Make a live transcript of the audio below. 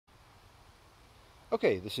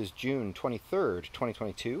Okay, this is June 23rd,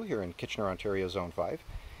 2022 here in Kitchener, Ontario, Zone 5.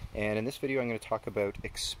 And in this video I'm going to talk about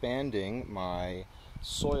expanding my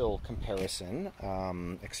soil comparison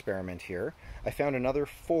experiment here. I found another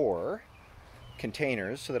 4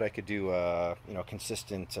 containers so that I could do a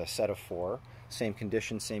consistent set of 4, same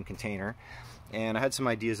condition, same container. And I had some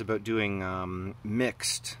ideas about doing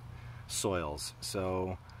mixed soils.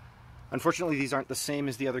 So unfortunately these aren't the same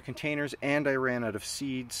as the other containers, and I ran out of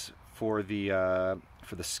seeds for the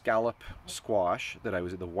scallop squash that I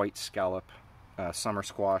was the white scallop summer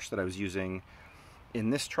squash that I was using in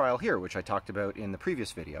this trial here, which I talked about in the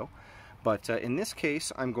previous video. But in this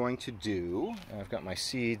case, I'm going to do. I've got my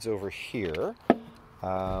seeds over here.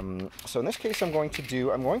 So in this case, I'm going to do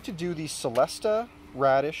the Celesta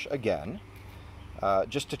radish again,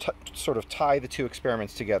 just to sort of tie the 2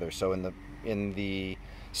 experiments together. So in the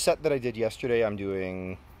set that I did yesterday, I'm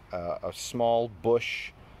doing a small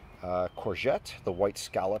bush courgette, the white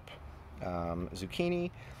scallop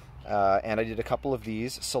zucchini, and I did a couple of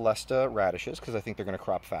these Celesta radishes because I think they're going to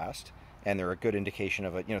crop fast, and they're a good indication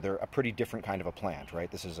of they're a pretty different kind of a plant,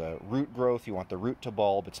 right? This is a root growth. You want the root to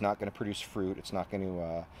bulb. It's not going to produce fruit. It's not going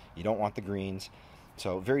to, you don't want the greens.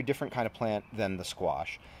 So very different kind of plant than the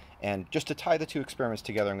squash. And just to tie the 2 experiments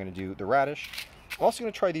together, I'm going to do the radish. I'm also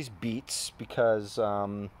going to try these beets because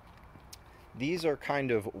these are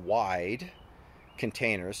kind of wide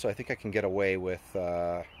containers, so I think I can get away with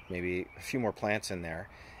maybe a few more plants in there.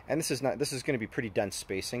 And this is going to be pretty dense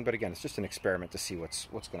spacing, but again, it's just an experiment to see what's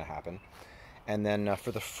going to happen. And then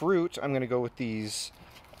for the fruit, I'm going to go with these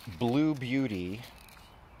Blue Beauty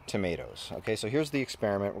tomatoes. Okay, so here's the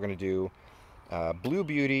experiment. We're going to do Blue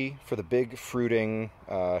Beauty for the big fruiting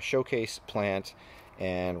showcase plant,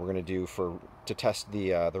 and we're going to do to test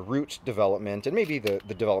the root development and maybe the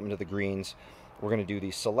development of the greens. We're going to do the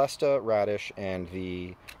Celesta radish and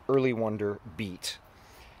the Early Wonder beet.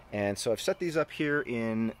 And so I've set these up here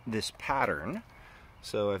in this pattern.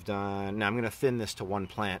 So I've done, now I'm going to thin this to 1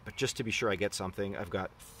 plant, but just to be sure I get something, I've got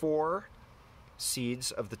 4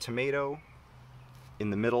 seeds of the tomato in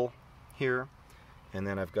the middle here. And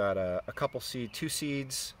then I've got a couple 2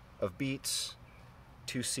 seeds of beets,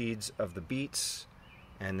 2 seeds of the beets,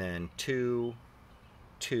 and then 2,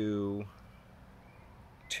 2,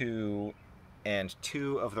 2, and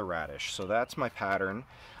 2 of the radish. So that's my pattern.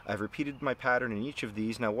 I've repeated my pattern in each of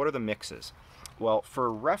these. Now, what are the mixes? Well,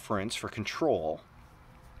 for reference, for control,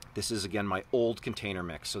 this is again my old container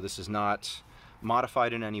mix. So this is not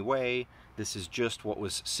modified in any way. This is just what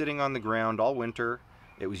was sitting on the ground all winter.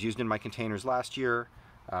 It was used in my containers last year.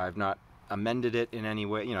 I've not amended it in any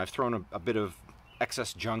way. I've thrown a bit of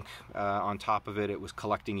excess junk on top of it. It was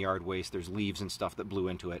collecting yard waste. There's leaves and stuff that blew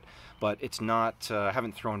into it, but it's not. I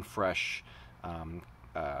haven't thrown fresh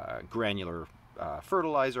granular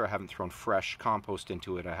fertilizer. I haven't thrown fresh compost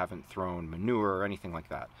into it. I haven't thrown manure or anything like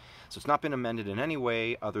that. So it's not been amended in any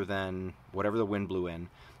way other than whatever the wind blew in.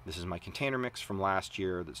 This is my container mix from last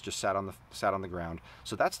year that's just sat on the ground.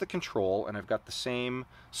 So that's the control, and I've got the same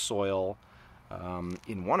soil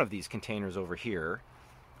in one of these containers over here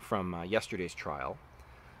from yesterday's trial.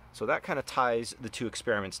 So that kind of ties the 2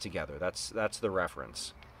 experiments together. That's the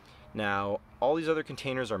reference. Now, all these other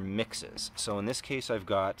containers are mixes. So in this case, I've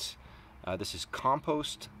got, this is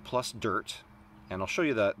compost plus dirt, and I'll show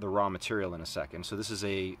you the raw material in a second. So this is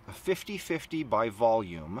a 50-50 by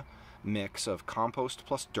volume mix of compost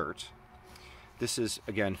plus dirt. This is,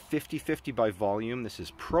 again, 50-50 by volume. This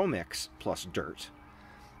is ProMix plus dirt.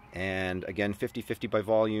 And again, 50-50 by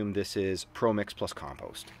volume, this is ProMix plus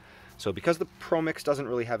compost. So because the ProMix doesn't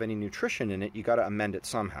really have any nutrition in it, you got to amend it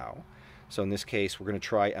somehow. So in this case, we're going to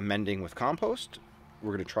try amending with compost,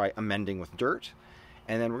 we're going to try amending with dirt,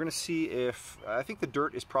 and then we're going to see if, I think the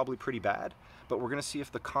dirt is probably pretty bad, but we're going to see if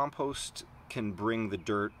the compost can bring the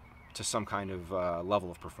dirt to some kind of level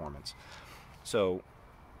of performance. So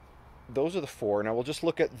those are the 4. Now we'll just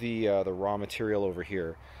look at the raw material over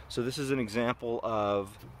here. So this is an example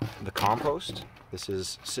of the compost. This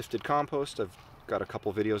is sifted compost. I've got a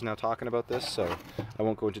couple videos now talking about this, so I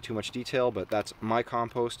won't go into too much detail, but that's my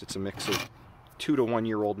compost. It's a mix of 2 to 1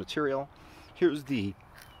 year old material. Here's the,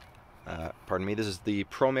 pardon me, this is the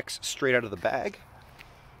ProMix straight out of the bag.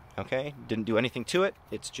 Okay, didn't do anything to it.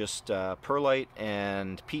 It's just perlite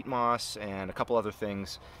and peat moss and a couple other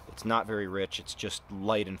things. It's not very rich. It's just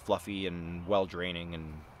light and fluffy and well draining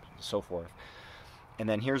and so forth. And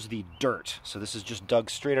then here's the dirt. So this is just dug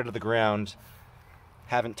straight out of the ground.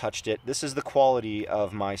 Haven't touched it. This is the quality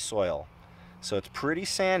of my soil. So it's pretty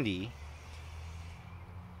sandy,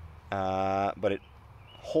 but it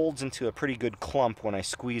holds into a pretty good clump when I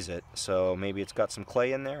squeeze it. So maybe it's got some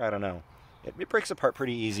clay in there, I don't know. it breaks apart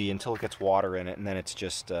pretty easy until it gets water in it, and then it's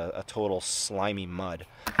just a total slimy mud.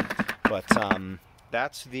 But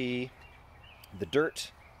that's the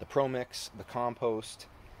dirt, the Pro Mix, the compost.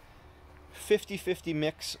 50-50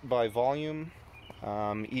 mix by volume,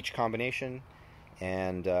 each combination,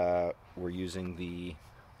 and we're using the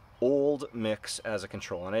old mix as a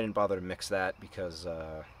control. And I didn't bother to mix that because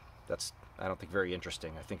that's, I don't think, very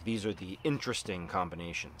interesting. I think these are the interesting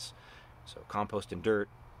combinations. So compost and dirt,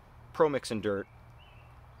 Pro Mix and dirt,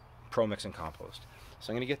 Pro Mix and compost.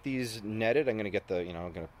 So I'm going to get these netted. I'm going to get the,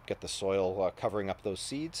 I'm going to get the soil covering up those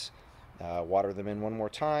seeds, water them in one more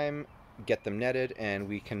time, get them netted, and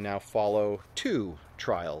we can now follow 2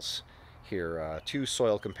 trials here, 2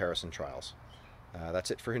 soil comparison trials.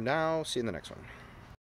 That's it for now. See you in the next one.